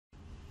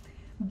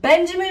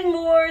Benjamin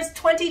Moore's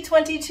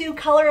 2022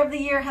 Color of the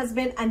Year has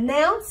been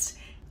announced,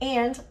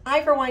 and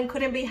I, for one,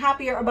 couldn't be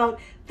happier about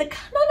not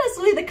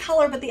necessarily the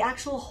color, but the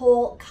actual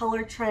whole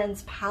color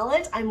trends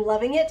palette. I'm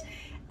loving it.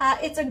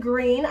 It's a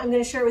green. I'm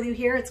going to share it with you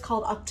here. It's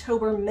called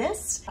October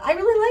Mist. I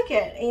really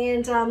like it,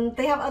 and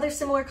they have other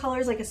similar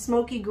colors like a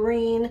smoky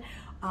green,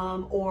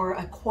 or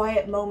a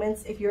quiet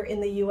moments if you're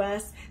in the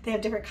US. They have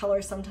different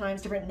colors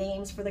sometimes, different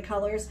names for the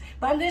colors.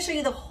 But I'm going to show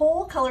you the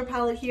whole color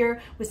palette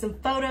here with some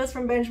photos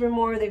from Benjamin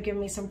Moore. They've given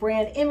me some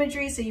brand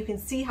imagery so you can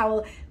see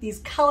how these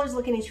colors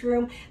look in each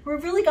room.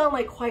 We've really gone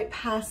like quite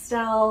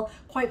pastel,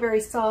 quite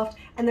very soft,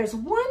 and there's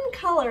one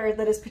color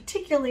that is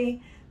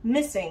particularly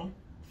missing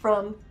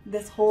from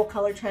this whole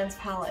color trends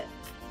palette.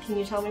 Can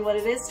you tell me what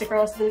it is? Stick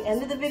around to the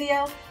end of the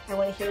video. I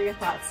want to hear your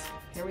thoughts.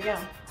 Here we go.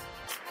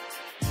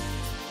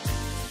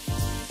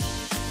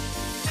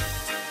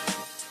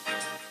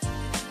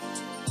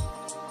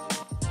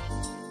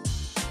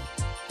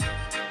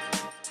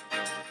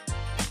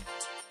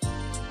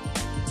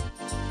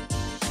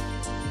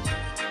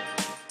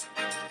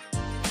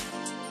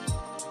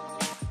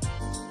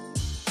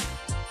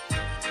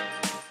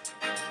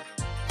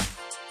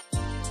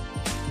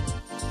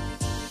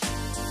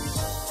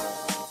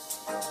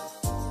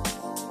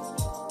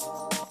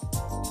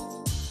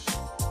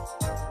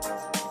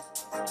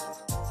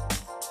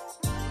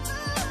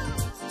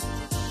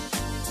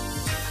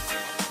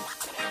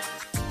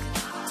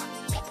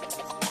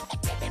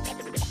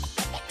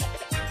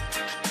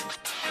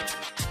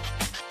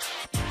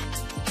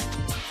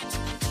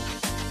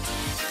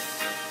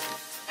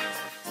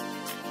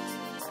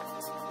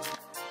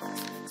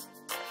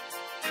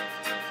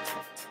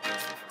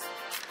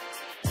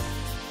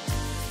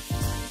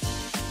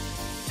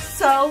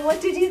 So what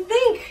did you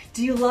think?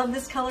 Do you love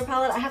this color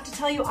palette? I have to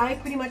tell you, I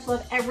pretty much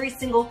love every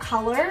single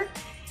color.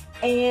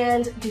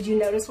 And did you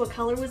notice what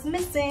color was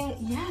missing?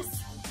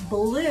 Yes,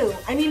 blue.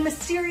 I mean,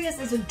 Mysterious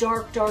is a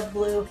dark, dark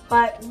blue,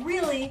 but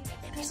really,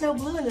 there's no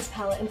blue in this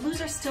palette, and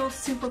blues are still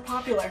super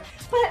popular.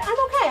 But I'm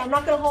okay. I'm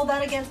not going to hold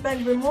that against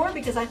Benjamin Moore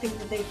because I think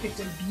that they picked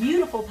a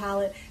beautiful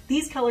palette.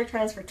 These color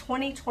trends for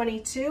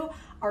 2022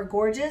 are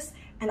gorgeous,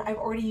 and I've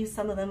already used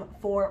some of them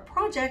for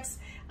projects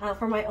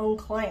for my own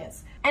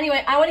clients.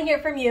 Anyway, I want to hear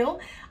from you.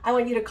 I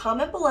want you to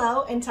comment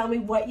below and tell me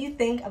what you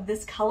think of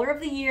this color of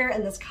the year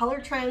and this color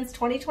trends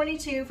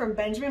 2022 from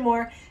Benjamin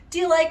Moore. Do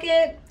you like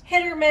it?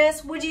 Hit or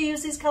miss? Would you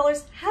use these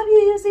colors? Have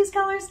you used these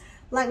colors?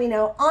 Let me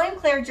know. I'm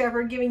Claire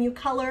Jefford, giving you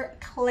color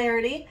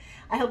clarity.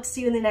 I hope to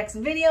see you in the next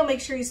video.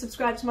 Make sure you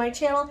subscribe to my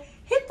channel.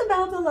 Hit the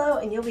bell below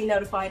and you'll be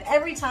notified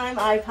every time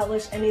I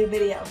publish a new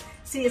video.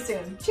 See you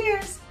soon.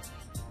 Cheers!